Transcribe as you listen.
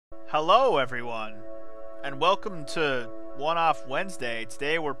Hello everyone, and welcome to One-Off Wednesday.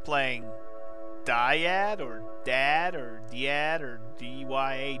 Today we're playing Dyad, or Dad, or Dyad, or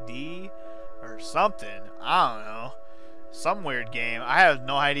D-Y-A-D, or something. I don't know. Some weird game. I have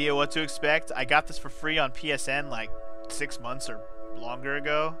no idea what to expect. I got this for free on PSN like 6 months or longer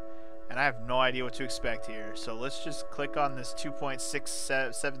ago, and I have no idea what to expect here. So let's just click on this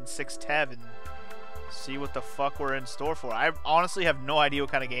 2.676 tab and see what the fuck we're in store for. I honestly have no idea what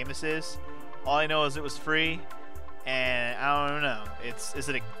kind of game this is. All I know is it was free, and I don't know. Is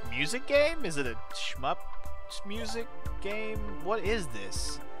it a music game? Is it a shmup music game? What is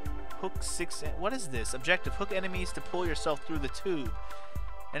this? Hook 6. What is this? Objective: hook enemies to pull yourself through the tube.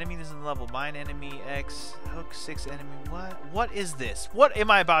 Enemy is in level. Mine enemy X. Hook 6 enemy. What is this? What am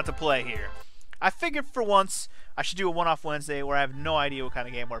I about to play here? I figured for once I should do a one-off Wednesday where I have no idea what kind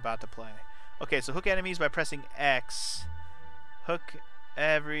of game we're about to play. Okay, so hook enemies by pressing X. Hook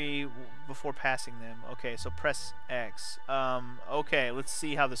every before passing them. Okay, so press X. Okay, let's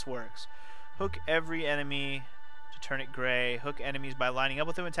see how this works. Hook every enemy to turn it gray. Hook enemies by lining up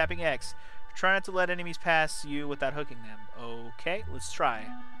with them and tapping X. Try not to let enemies pass you without hooking them. Okay, let's try.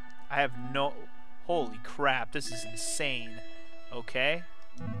 I have no... Holy crap, this is insane. Okay.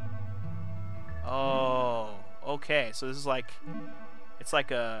 Oh, okay, so this is like... It's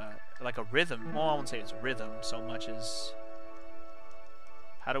like a rhythm. Well, I won't say it's rhythm so much as...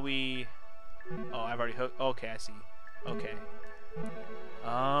 How do we... Oh, I've already hooked... Okay, I see. Okay.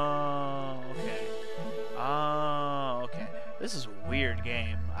 Oh, okay. Oh, okay. This is a weird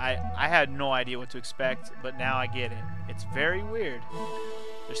game. I had no idea what to expect, but now I get it. It's very weird.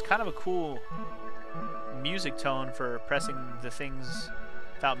 There's kind of a cool music tone for pressing the things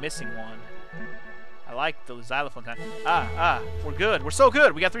without missing one. I like the xylophone kind. We're good. We're so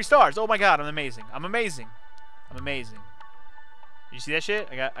good. We got 3 stars. Oh my god, I'm amazing. I'm amazing. I'm amazing. Did you see that shit?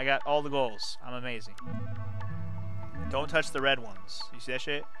 I got all the goals. I'm amazing. Don't touch the red ones. You see that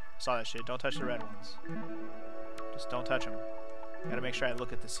shit? I saw that shit. Don't touch the red ones. Just don't touch them. Gotta make sure I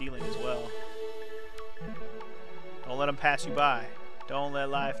look at the ceiling as well. Don't let them pass you by. Don't let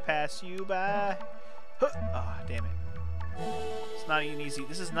life pass you by. Ah, oh, damn it. It's not even easy.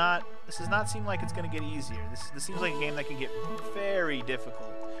 This does not seem like it's gonna get easier. This seems like a game that can get very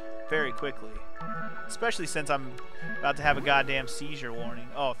difficult very quickly. Especially since I'm about to have a goddamn seizure warning.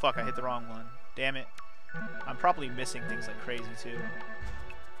 Oh fuck, I hit the wrong one. Damn it. I'm probably missing things like crazy too.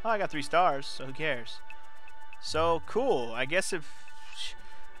 Oh, I got 3 stars, so who cares? So cool. I guess if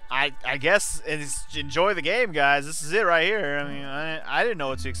I guess enjoy the game, guys. This is it right here. I mean, I didn't know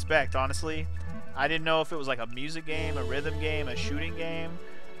what to expect, honestly. I didn't know if it was like a music game, a rhythm game, a shooting game.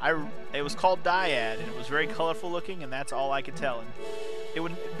 It was called Dyad, and it was very colorful looking, and that's all I could tell. And it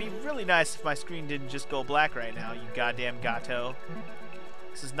would be really nice if my screen didn't just go black right now, you goddamn gato.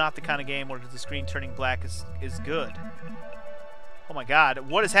 This is not the kind of game where the screen turning black is good. Oh my god,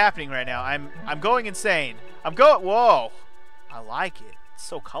 what is happening right now? I'm going insane. Whoa! I like it. It's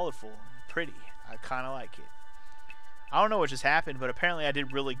so colorful and pretty. I kind of like it. I don't know what just happened, but apparently I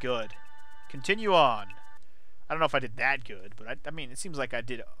did really good. Continue on. I don't know if I did that good, but I mean, it seems like I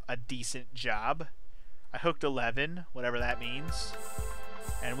did a decent job. I hooked 11, whatever that means.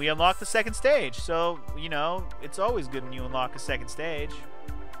 And we unlocked the 2nd stage. So, you know, it's always good when you unlock a 2nd stage.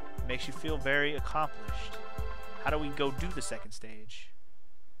 It makes you feel very accomplished. How do we go do the 2nd stage?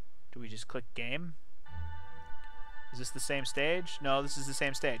 Do we just click game? Is this the same stage? No, this is the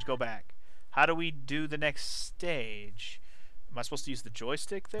same stage. Go back. How do we do the next stage? Am I supposed to use the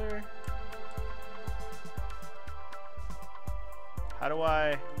joystick there? How do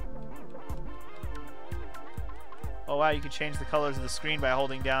I... Oh wow, you can change the colors of the screen by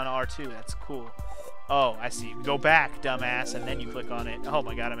holding down R2. That's cool. Oh, I see. Go back, dumbass, and then you click on it. Oh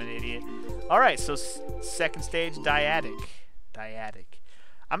my god, I'm an idiot. Alright, so 2nd stage, Dyadic.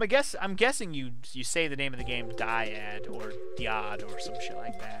 I'm guessing you say the name of the game Dyad or Dyad or some shit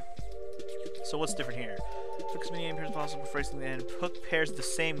like that. So what's different here? Hook as many pairs as possible before racing the end. Hook pairs the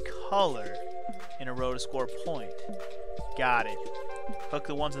same color in a row to score a point. Got it. Hook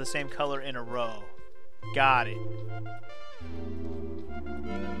the ones of the same color in a row. Got it.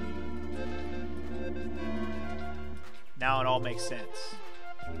 Now it all makes sense.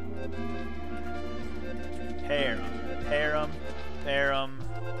 Pair 'em.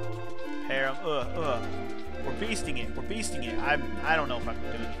 We're beasting it. I don't know if I'm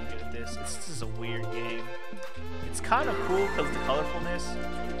doing any good at this. This is a weird game. It's kind of cool because of the colorfulness,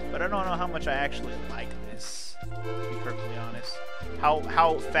 but I don't know how much I actually like this, to be perfectly honest.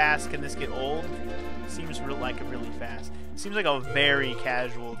 How fast can this get old? Seems really fast. Seems like a very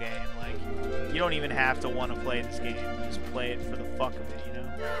casual game. Like, you don't even have to want to play this game. You just play it for the fuck of it, you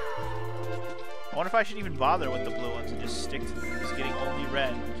know? I wonder if I should even bother with the blue ones and just stick to just getting only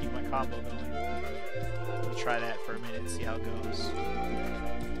red and keep my combo going. We'll try that for a minute and see how it goes.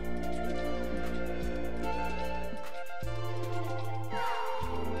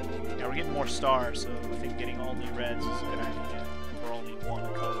 Yeah, we're getting more stars, so I think getting only reds is a good idea. Or only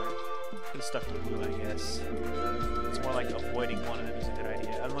one color. Could have stuck to blue, I guess. It's more like avoiding one of them is a good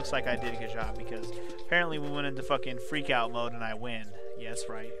idea. It looks like I did a good job because apparently we went into fucking freak out mode and I win. Yeah, that's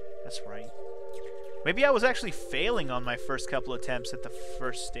right. That's right. Maybe I was actually failing on my first couple attempts at the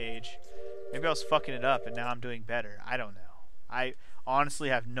first stage. Maybe I was fucking it up and now I'm doing better. I don't know. I honestly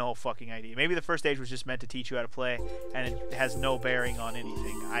have no fucking idea. Maybe the first stage was just meant to teach you how to play and it has no bearing on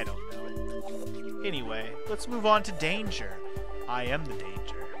anything. I don't know. Anyway, let's move on to danger. I am the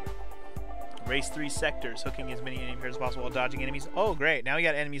danger. Race 3 sectors, hooking as many enemy pairs as possible while dodging enemies. Oh, great. Now we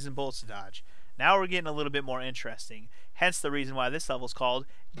got enemies and bullets to dodge. Now we're getting a little bit more interesting. Hence the reason why this level is called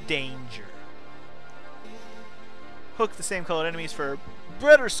Danger. Hook the same colored enemies for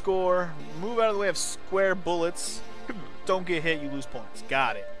better score. Move out of the way of square bullets. Don't get hit, you lose points.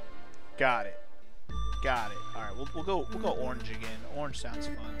 Got it. Got it. Got it. Alright, we'll go orange again. Orange sounds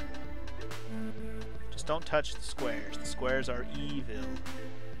fun. Just don't touch the squares. The squares are evil.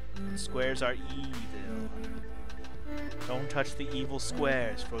 The squares are evil. Don't touch the evil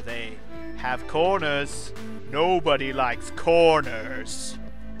squares, for they have corners. Nobody likes corners.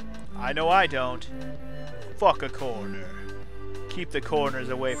 I know I don't. Fuck a corner. Keep the corners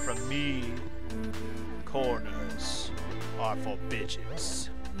away from me. Corners are for bitches.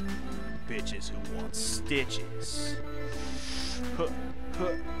 Bitches who want stitches.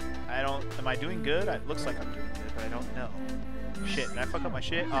 Am I doing good? It looks like I'm doing good, but I don't know. Shit, did I fuck up my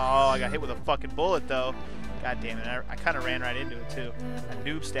shit? Oh, I got hit with a fucking bullet, though. God damn it, I kind of ran right into it, too. I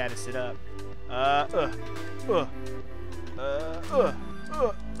noob status it up. I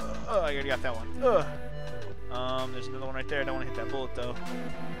already got that one. There's another one right there. I don't want to hit that bullet, though.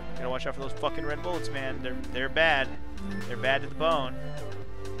 Gotta watch out for those fucking red bullets, man. They're bad. They're bad to the bone.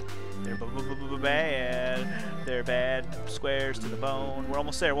 They're bad. They're bad squares to the bone. We're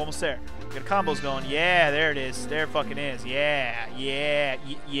almost there. We're almost there. We got combos going. Yeah, there it is. There it fucking is. Yeah. Yeah.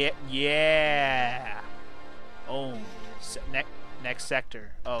 Yeah. Oh. Next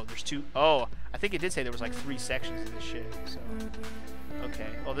sector. Oh, there's two. Oh, I think it did say there was like 3 sections of this shit. So, okay.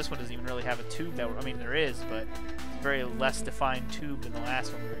 Oh, this one doesn't even really have a tube that I mean, there is, but it's a very less defined tube than the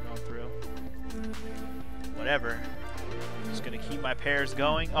last one we were going through. Whatever. Just gonna keep my pairs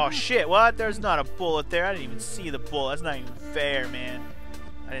going. Oh shit, what? There's not a bullet there. I didn't even see the bullet. That's not even fair, man.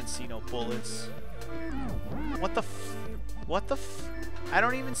 I didn't see no bullets. What the f? What the f? I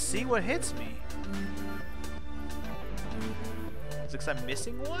don't even see what hits me. Is it because I'm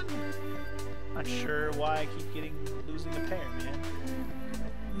missing one? Not sure why I keep losing a pair, man.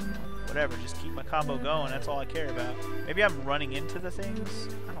 Whatever, just keep my combo going. That's all I care about. Maybe I'm running into the things?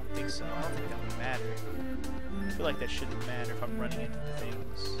 I don't think so. I don't think that would matter. I feel like that shouldn't matter if I'm running into the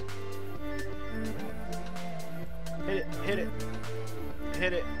things. Hit it, hit it,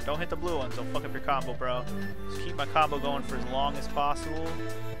 hit it. Don't hit the blue ones. Don't fuck up your combo, bro. Just keep my combo going for as long as possible.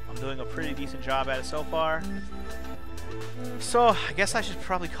 I'm doing a pretty decent job at it so far. So, I guess I should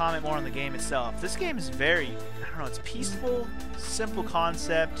probably comment more on the game itself. This game is very, I don't know, it's peaceful, simple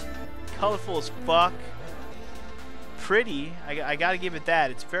concept, colorful as fuck, pretty. I gotta give it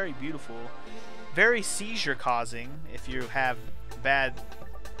that. It's very beautiful. Very seizure causing if you have bad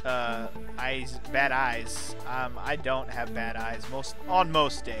eyes. I don't have bad eyes on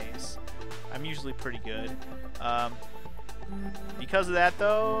most days. I'm usually pretty good. Because of that,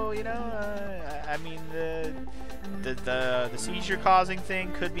 though, you know, I mean the seizure causing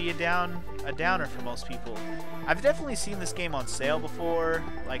thing could be a downer for most people. I've definitely seen this game on sale before,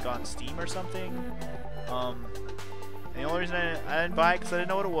 like on Steam or something. And the only reason I didn't buy it because I didn't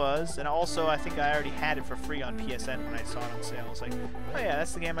know what it was, and also I think I already had it for free on PSN when I saw it on sale. I was like, oh yeah,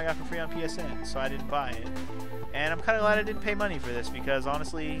 that's the game I got for free on PSN, so I didn't buy it. And I'm kind of glad I didn't pay money for this because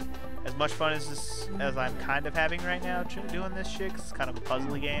honestly, as much fun as I'm kind of having right now doing this shit, 'cause it's kind of a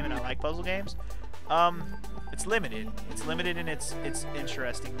puzzly game and I like puzzle games, it's limited. It's limited in its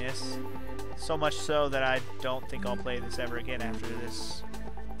interestingness, so much so that I don't think I'll play this ever again after this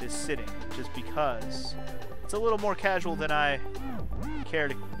sitting, just because it's a little more casual than I care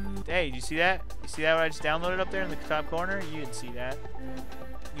to. Hey, did you see that? You see that what I just downloaded up there in the top corner? You didn't see that.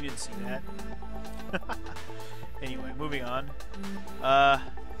 You didn't see that. Anyway, moving on.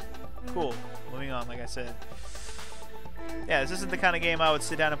 Cool. Moving on, like I said. Yeah, this isn't the kind of game I would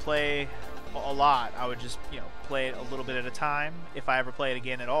sit down and play a lot. I would just, you know, play it a little bit at a time if I ever play it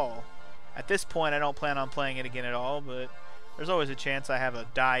again at all. At this point, I don't plan on playing it again at all, but There's always a chance I have a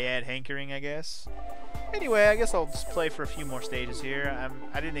Dyad hankering, I guess. Anyway, I guess I'll just play for a few more stages here.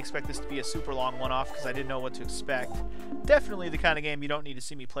 I didn't expect this to be a super long one-off because I didn't know what to expect. Definitely the kind of game you don't need to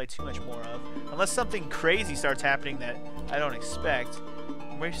see me play too much more of. Unless something crazy starts happening that I don't expect.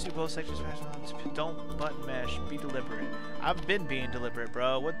 Race through both sections. Don't button mash. Be deliberate. I've been being deliberate,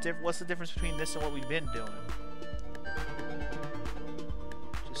 bro. What's the difference between this and what we've been doing?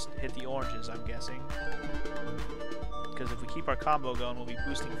 Just hit the oranges, I'm guessing. Because if we keep our combo going, we'll be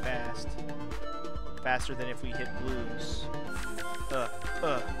boosting fast. Faster than if we hit blues.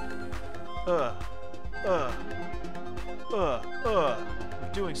 We're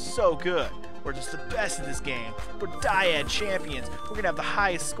doing so good. We're just the best at this game. We're Dyad champions. We're gonna have the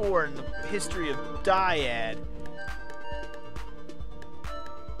highest score in the history of Dyad.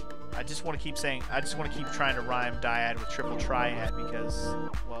 I just want to keep trying to rhyme Dyad with triple triad because,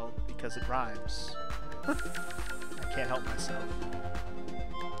 well, because it rhymes. I can't help myself.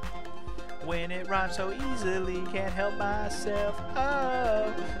 When it rhymes so easily, can't help myself.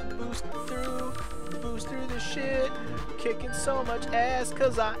 Oh, boost through the shit. Kicking so much ass,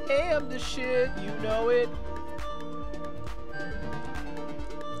 cause I am the shit. You know it.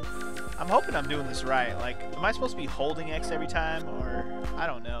 I'm hoping I'm doing this right. Like, am I supposed to be holding X every time, or I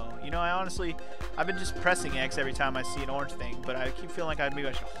don't know. You know, I've been just pressing X every time I see an orange thing, but I keep feeling like maybe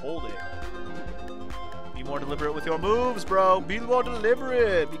I should hold it. Be more deliberate with your moves, bro. Be more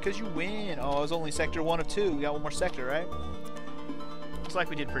deliberate because you win. Oh, it was only sector 1 of 2. We got one more sector, right? Looks like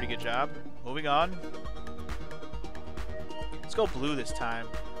we did a pretty good job. Moving on. Let's go blue this time.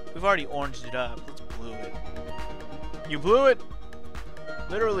 We've already oranged it up. Let's blue it. You blew it.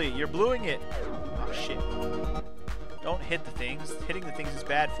 Literally, you're bluing it. Oh, shit. Don't hit the things. Hitting the things is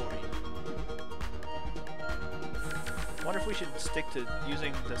bad for you. I wonder if we should stick to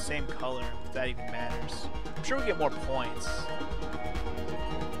using the same color, if that even matters. I'm sure we get more points.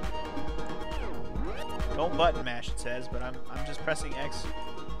 Don't button mash, it says, but I'm just pressing X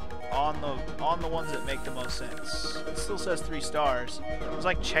on the ones that make the most sense. It still says 3 stars. There's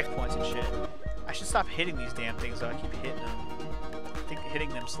like checkpoints and shit. I should stop hitting these damn things though. I keep hitting them. I think hitting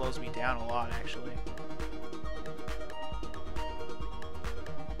them slows me down a lot, actually.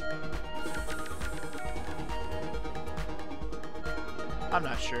 I'm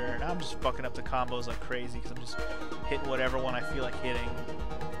not sure. I'm just fucking up the combos like crazy because I'm just hitting whatever one I feel like hitting.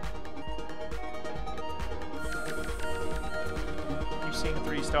 Keep seeing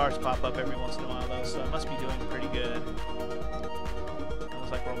 3 stars pop up every once in a while though, so I must be doing pretty good. It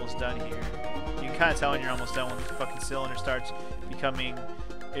looks like we're almost done here. You can kind of tell when you're almost done when the fucking cylinder starts becoming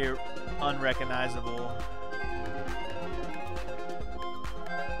unrecognizable.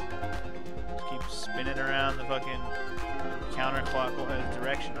 Just keep spinning around the fucking counterclockwise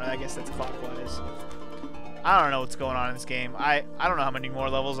direction. Or I guess that's clockwise. I don't know what's going on in this game. I don't know how many more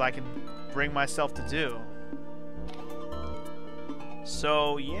levels I can bring myself to do.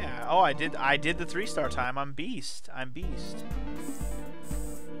 So yeah. Oh, I did the 3-star time. I'm beast.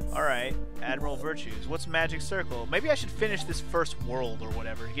 Alright. Admiral Virtues. What's Magic Circle? Maybe I should finish this first world or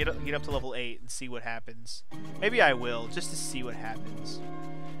whatever. Get up to level 8 and see what happens. Maybe I will, just to see what happens.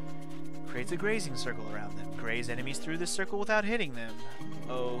 Creates a grazing circle around them. Graze enemies through this circle without hitting them.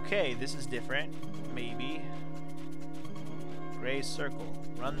 Okay, this is different. Maybe. Graze circle.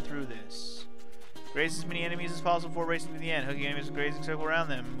 Run through this. Graze as many enemies as possible before racing to the end. Hooking enemies with a grazing circle around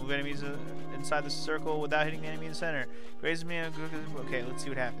them. Move enemies inside the circle without hitting the enemy in the center. Graze as many... Okay, let's see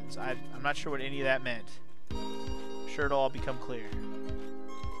what happens. I'm not sure what any of that meant. I'm sure it'll all become clear.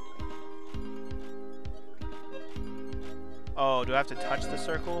 Oh, do I have to touch the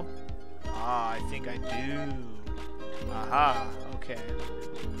circle? Ah, I think I do. Aha, okay.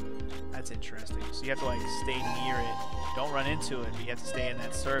 That's interesting. So you have to like stay near it. Don't run into it, but you have to stay in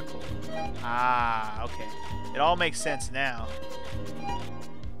that circle. Ah, okay. It all makes sense now.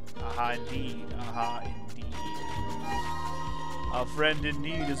 Aha, indeed. Aha, indeed. A friend in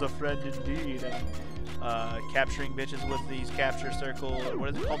need is a friend indeed. Capturing bitches with these capture circle. What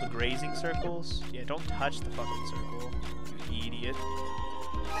is it called? The grazing circles? Yeah, don't touch the fucking circle. You idiot.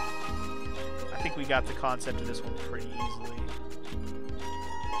 I think we got the concept of this one pretty easily.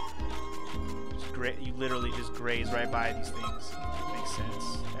 You literally just graze right by these things. Makes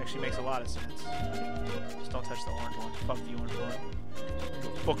sense. Actually makes a lot of sense. Just don't touch the orange one. Fuck the orange one.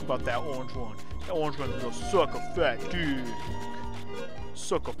 Don't fuck about that orange one. That orange one is gonna suck a fat dick.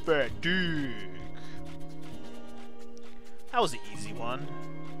 Suck a fat dick. That was an easy one.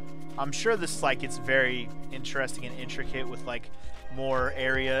 I'm sure this it's very interesting and intricate with more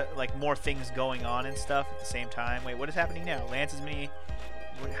area, more things going on and stuff at the same time. Wait, what is happening now? Lance as many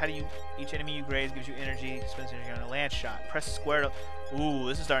How do you... Each enemy you graze gives you energy. Spends energy on a lance shot. Press square to... Ooh,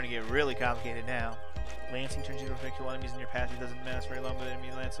 this is starting to get really complicated now. Lancing turns you to affect all enemies in your path. It doesn't last very long, but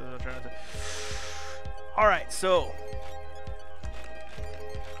enemy lances will turn into... Alright, so...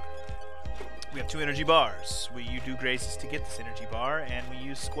 We have 2 energy bars. You do grazes to get this energy bar, and we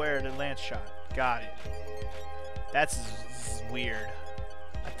use square to lance shot. Got it. That's weird.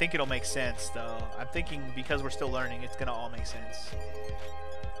 I think it'll make sense, though. I'm thinking because we're still learning, it's gonna all make sense.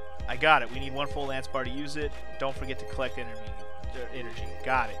 I got it. We need 1 full lance bar to use it. Don't forget to collect energy.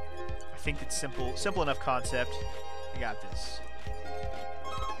 Got it. I think it's simple enough concept. I got this.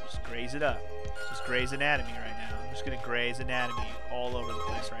 Just graze it up. Just graze anatomy right now. I'm just gonna graze anatomy all over the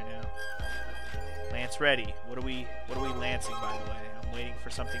place right now. Lance ready. What are we lancing, by the way? I'm waiting for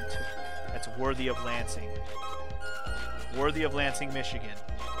something that's worthy of lancing. Worthy of lancing, Michigan.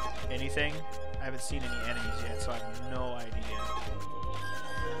 Anything? I haven't seen any enemies yet, so I have no idea.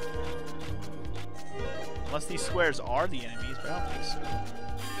 Unless these squares are the enemies, but I don't think so.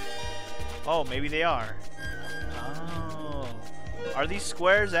 Oh, maybe they are. Oh. Are these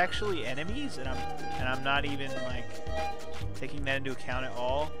squares actually enemies? And I'm not even like taking that into account at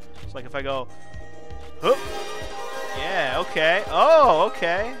all. It's like if I go, oh, yeah, okay. Oh,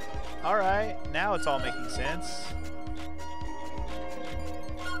 okay. All right. Now it's all making sense.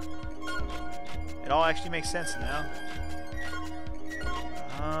 It all actually makes sense now.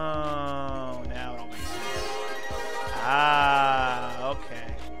 Oh, now it all makes sense. Ah,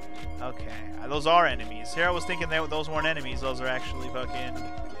 okay. Okay. Those are enemies. Here I was thinking that those weren't enemies. Those are actually fucking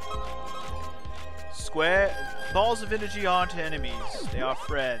square balls of energy aren't enemies. They are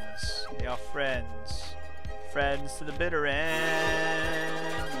friends. They are friends. Friends to the bitter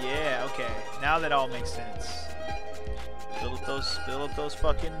end. Yeah, okay. Now that all makes sense. Build up those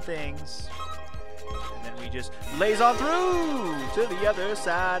fucking things. And then we just lays on through to the other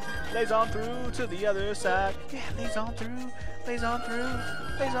side. Lays on through to the other side. Yeah, lays on through. Lays on through.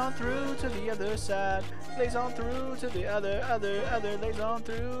 Lays on through to the other side. Lays on through to the other. Lays on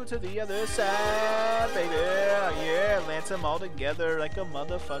through to the other side, baby. Yeah, lance them all together like a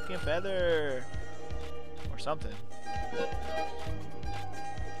motherfucking feather. Or something.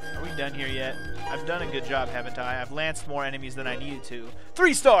 Are we done here yet? I've done a good job, haven't I? I've lanced more enemies than I needed to.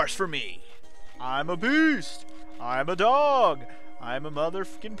 3 stars for me! I'm a beast! I'm a dog! I'm a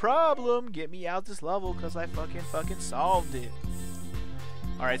motherfucking problem! Get me out this level because I fucking solved it.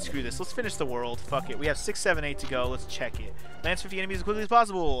 Alright, screw this. Let's finish the world. Fuck it. We have 6, 7, 8 to go. Let's check it. Lance 50 enemies as quickly as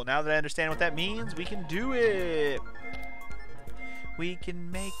possible. Now that I understand what that means, we can do it! We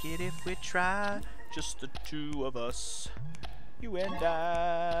can make it if we try. Just the 2 of us. You and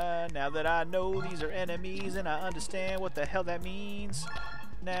I. Now that I know these are enemies and I understand what the hell that means.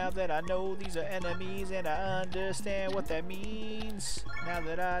 Now that I know these are enemies and I understand what that means. Now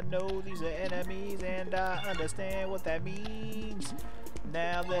that I know these are enemies and I understand what that means.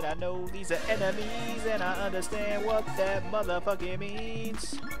 Now that I know these are enemies and I understand what that motherfucking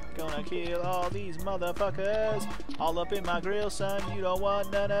means. Gonna kill all these motherfuckers all up in my grill, son. You don't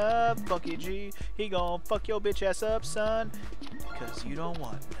want none of Funky G. He gon' fuck your bitch ass up, son. Cause you don't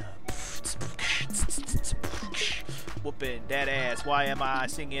want none. Whooping that ass. Why am I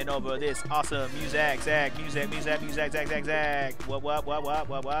singing over this awesome music? Zag, music, zag, zag, zag. What?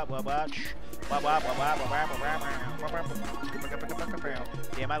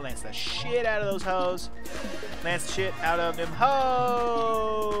 Damn, I lanced the shit out of those hoes. Lanced the shit out of them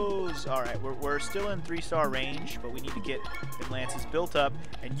hoes. Alright, we're still in 3-star range, but we need to get them lances built up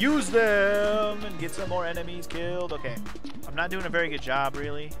and use them and get some more enemies killed. Okay, I'm not doing a very good job,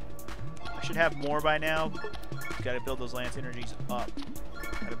 really. I should have more by now. Gotta build those lance energies up.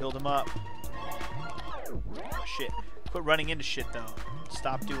 Gotta build them up. Oh, shit. Quit running into shit, though.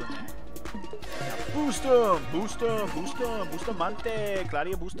 Stop doing that. Now boost them! Boost them! Boost them! Bustamante!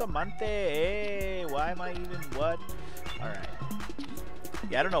 Claudia Bustamante! Hey, why am I even... What? Alright.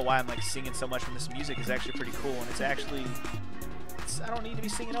 Yeah, I don't know why I'm, like, singing so much when this music is actually pretty cool, and it's actually... I don't need to be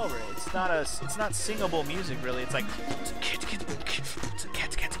singing over it. It's not singable music, really. It's like...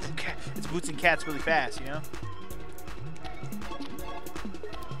 It's boots and cats really fast, you know?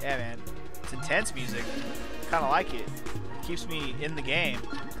 Yeah, man. It's intense music. Kind of like it. It keeps me in the game.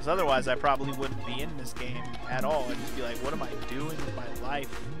 Because otherwise, I probably wouldn't be in this game at all. I'd just be like, what am I doing with my life?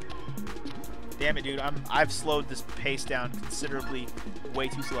 Damn it, dude. I've slowed this pace down considerably, way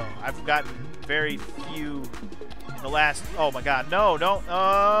too slow. I've gotten very few in the last... Oh, my God. No, don't.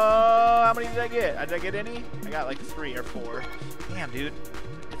 How many did I get? Did I get any? I got like 3 or 4. Damn, dude.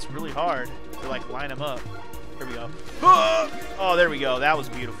 It's really hard to, like, line them up. Here we go. Oh, there we go. That was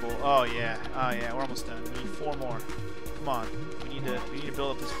beautiful. Oh, yeah. Oh, yeah. We're almost done. We need 4 more. Come on. We need to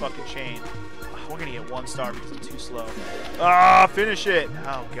build up this fucking chain. Oh, we're gonna get 1 star because I'm too slow. Ah, finish it!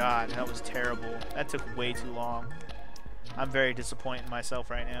 Oh god, that was terrible. That took way too long. I'm very disappointed in myself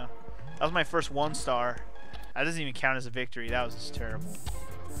right now. That was my first 1 star. That doesn't even count as a victory. That was just terrible.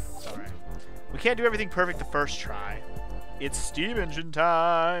 It's alright. We can't do everything perfect the first try. It's steam engine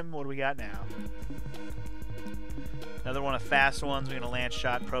time. What do we got now? Another one of fast ones. We're gonna lance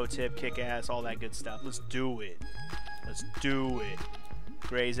shot, pro tip, kick ass, all that good stuff. Let's do it. Let's do it.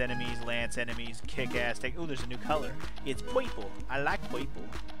 Graze enemies, lance enemies, kick ass. Oh, there's a new color. It's purple. I like purple.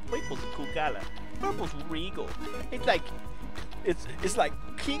 Purple's a cool color. Purple's regal. It's like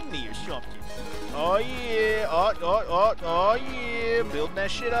kingly or something. Oh yeah. Oh yeah. Building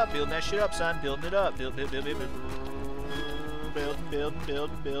that shit up. Building that shit up, son. Building it up. Building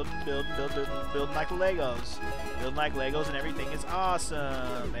like Legos. Building like Legos, and everything is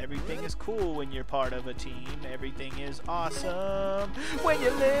awesome. Everything is cool when you're part of a team. Everything is awesome when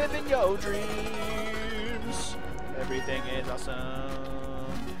you live in your dreams. Everything is awesome.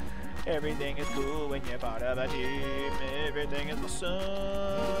 Everything is cool when you're part of a team. Everything is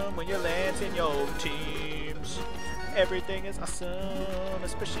awesome when you're lancing your teams. Everything is awesome,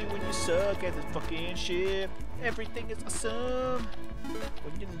 especially when you suck at this fucking shit. Everything is awesome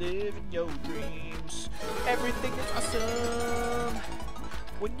when you live in your dreams. Everything is awesome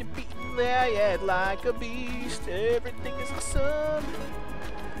when you're beating Dyad like a beast. Everything is awesome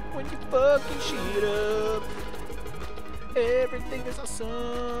when you fucking shit up. Everything is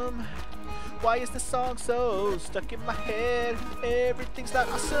awesome. Why is the song so stuck in my head? Everything's not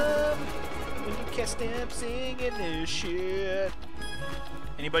awesome when you can't stand singing this shit.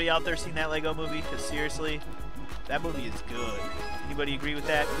 Anybody out there seen that Lego movie? Because seriously, that movie is good. Anybody agree with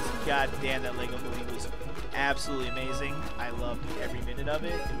that? Because goddamn, that Lego movie was absolutely amazing. I loved every minute of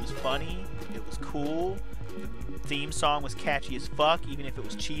it. It was funny. It was cool. The theme song was catchy as fuck, even if it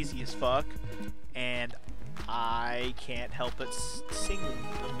was cheesy as fuck. And I can't help but sing the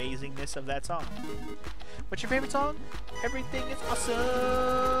amazingness of that song. What's your favorite song? Everything is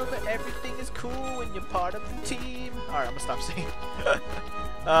awesome. Everything is cool when you're part of the team. Alright, I'm gonna stop singing.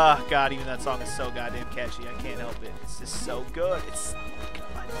 Oh god, even that song is so goddamn catchy. I can't help it. It's just so good. It's so good.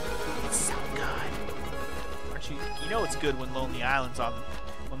 It's so good. Aren't you? You know it's good when Lonely Island's on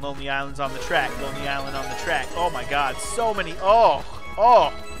the track. Lonely Island on the track. Oh my god, so many. Oh.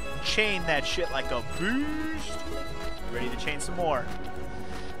 Chain that shit like a beast. Ready to chain some more.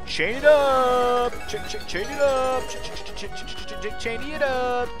 Chain it up. Chain it up. Chain it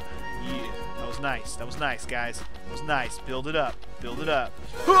up. Yeah, that was nice. That was nice, guys. That was nice. Build it up. Build it up.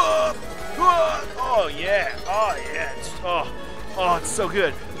 Oh yeah. Oh yeah. Oh, it's so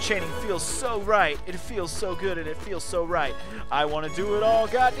good. The chaining feels so right. It feels so good and it feels so right. I want to do it all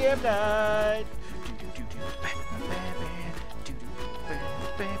goddamn night.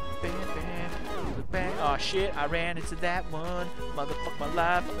 Oh shit, I ran into that one. Motherfuck my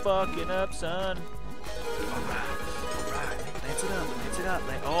life, I'm fucking up, son. Alright. Lance it up.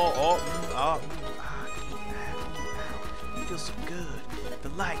 It feels so good. The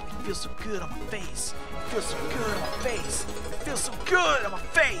light, it feels so good on my face. It feels so good on my face. It feels so good on my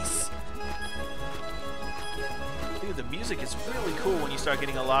face. Dude, the music is really cool when you start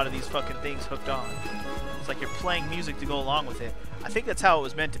getting a lot of these fucking things hooked on. It's like you're playing music to go along with it. I think that's how it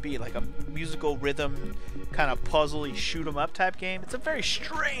was meant to be, like a musical rhythm, kind of puzzly shoot 'em up type game. It's a very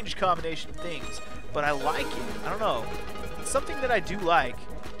strange combination of things, but I like it. I don't know. It's something that I do like,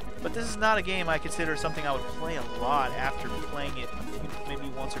 but this is not a game I consider something I would play a lot after playing it maybe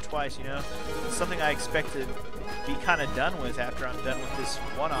once or twice, you know? It's something I expect to be kind of done with after I'm done with this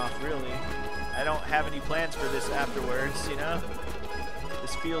one-off, really. I don't have any plans for this afterwards, you know?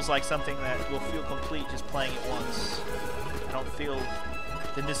 This feels like something that will feel complete just playing it once. I don't feel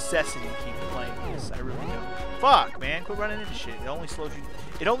the necessity to keep playing this. I really don't. Fuck, man. Quit running into shit. It only slows you.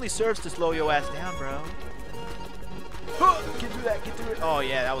 It only serves to slow your ass down, bro. Get through that. Get through it. Oh,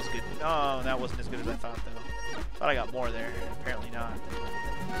 yeah. That was good. Oh, that wasn't as good as I thought, though. Thought I got more there. Apparently not.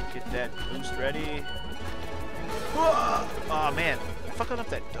 Get that boost ready. Oh, man. Fucking up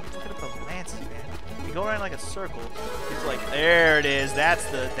the lances, man. You go around like a circle. It's like, there it is. That's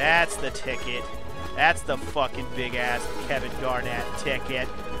the ticket. That's the fucking big ass Kevin Garnett ticket.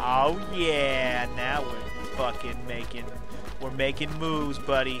 Oh yeah, now we're making moves,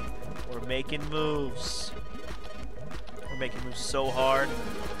 buddy. We're making moves. We're making moves so hard.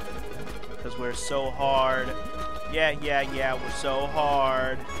 Because we're so hard. Yeah, we're so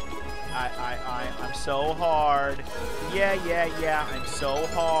hard. I'm so hard. Yeah, I'm so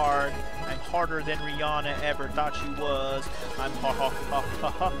hard. I'm harder than Rihanna ever thought she was. I'm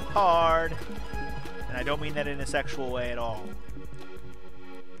hard. And I don't mean that in a sexual way at all.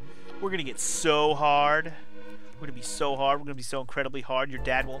 We're going to get so hard. We're going to be so hard. We're going to be so incredibly hard. Your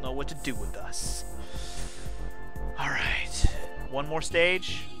dad won't know what to do with us. Alright. One more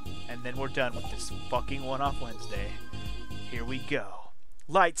stage, and then we're done with this fucking one-off Wednesday. Here we go.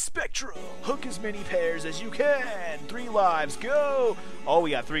 Light Spectrum. Hook as many pairs as you can. 3 lives. Go. Oh, we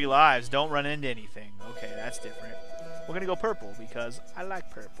got 3 lives. Don't run into anything. Okay, that's different. We're going to go purple because I like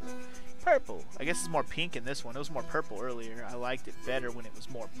purple. Purple. I guess it's more pink in this one. It was more purple earlier. I liked it better when it was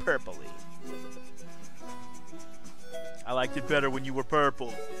more purpley. I liked it better when you were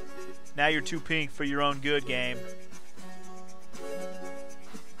purple. Now you're too pink for your own good, game.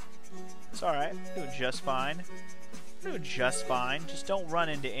 It's alright. Doing just fine. Doing just fine. Just don't run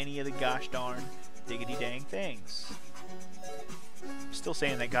into any of the gosh darn diggity dang things. I'm still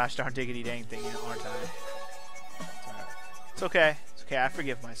saying that gosh darn diggity dang thing, aren't I? It's okay. It's okay. I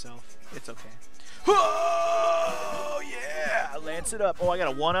forgive myself. It's okay. Oh, yeah! Lance it up. Oh, I got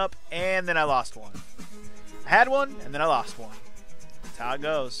a 1-up, and then I lost one. I had one, and then I lost one. That's how it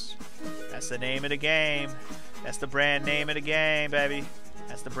goes. That's the name of the game. That's the brand name of the game, baby.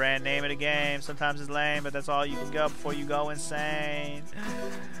 That's the brand name of the game. Sometimes it's lame, but that's all you can go before you go insane.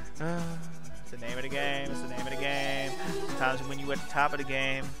 It's the name of the game. It's the name of the game. Sometimes when you're at the top of the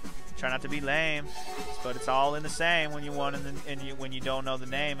game, try not to be lame, but it's all in the same when you want when you don't know the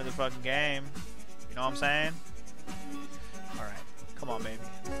name of the fucking game. You know what I'm saying? All right, come on, baby.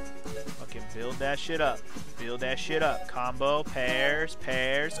 Okay, build that shit up. Build that shit up. Combo, pairs,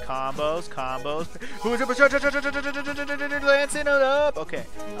 combos. Lancing it up. Okay,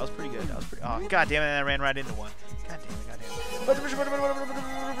 that was pretty good. That was pretty. Oh, god damn it! I ran right into one. God damn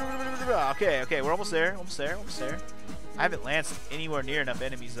it! Okay, we're almost there. Almost there. I haven't lanced anywhere near enough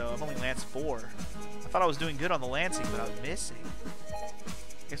enemies though. I've only lanced 4. I thought I was doing good on the lancing, but I was missing.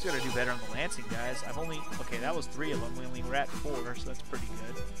 I guess we gotta do better on the lancing, guys. Okay, that was 3 of them. We only were at 4, so that's pretty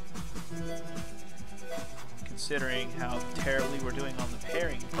good. Considering how terribly we're doing on the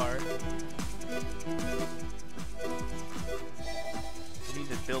pairing part. We need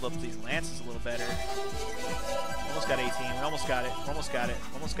to build up these lances a little better. Almost got 18. We almost got it. We're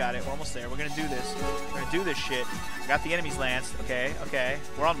almost there. We're gonna do this. We're gonna do this shit. We got the enemies lanced. Okay.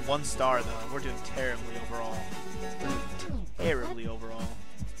 We're on 1 star though. We're doing terribly overall. Terribly overall.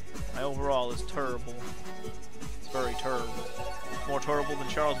 My overall is terrible. It's very terrible. More terrible than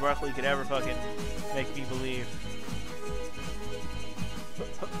Charles Barkley could ever fucking make me believe.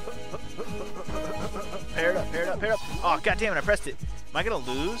 Pair it up. Oh, god damn it, I pressed it. Am I gonna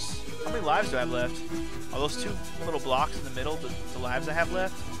lose? How many lives do I have left? Are those 2 little blocks in the middle the lives I have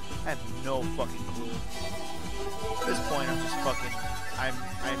left? I have no fucking clue. At this point, I'm just fucking... I'm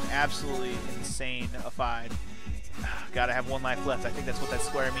absolutely insane-ified. God, I have 1 life left. I think that's what that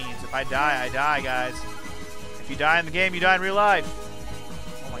square means. If I die, I die, guys. If you die in the game, you die in real life.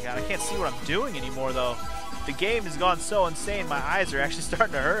 Oh my god, I can't see what I'm doing anymore, though. The game has gone so insane, my eyes are actually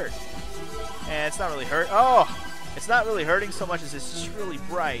starting to hurt. And it's not really hurt. Oh! It's not really hurting so much as it's just really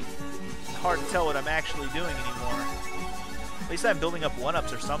bright. It's hard to tell what I'm actually doing anymore. At least I'm building up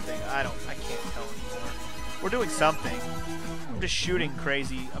 1-ups or something. I can't tell anymore. We're doing something. I'm just shooting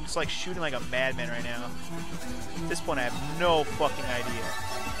crazy. I'm just like shooting like a madman right now. At this point, I have no fucking idea.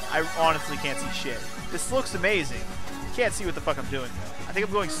 I honestly can't see shit. This looks amazing. Can't see what the fuck I'm doing though. I think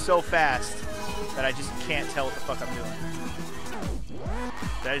I'm going so fast that I just can't tell what the fuck I'm doing.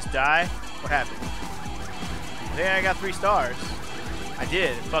 Did I just die? What happened? I think I got 3 stars. I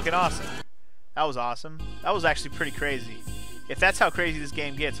did. Fucking awesome. That was awesome. That was actually pretty crazy. If that's how crazy this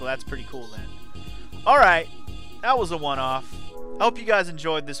game gets, well, that's pretty cool then. Alright. That was a one-off. I hope you guys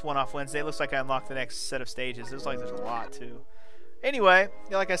enjoyed this one-off Wednesday. It looks like I unlocked the next set of stages. It looks like there's a lot, too. Anyway,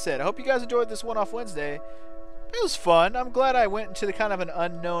 like I said, I hope you guys enjoyed this one-off Wednesday. It was fun. I'm glad I went into the kind of an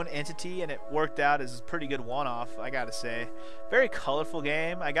unknown entity, and it worked out as a pretty good one-off, I gotta say. Very colorful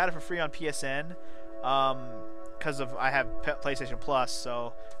game. I got it for free on PSN. Because I have PlayStation Plus,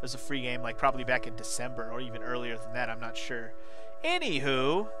 so it was a free game, like probably back in December or even earlier than that. I'm not sure.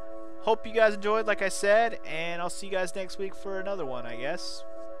 Anywho, hope you guys enjoyed, like I said, and I'll see you guys next week for another one, I guess.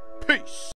 Peace.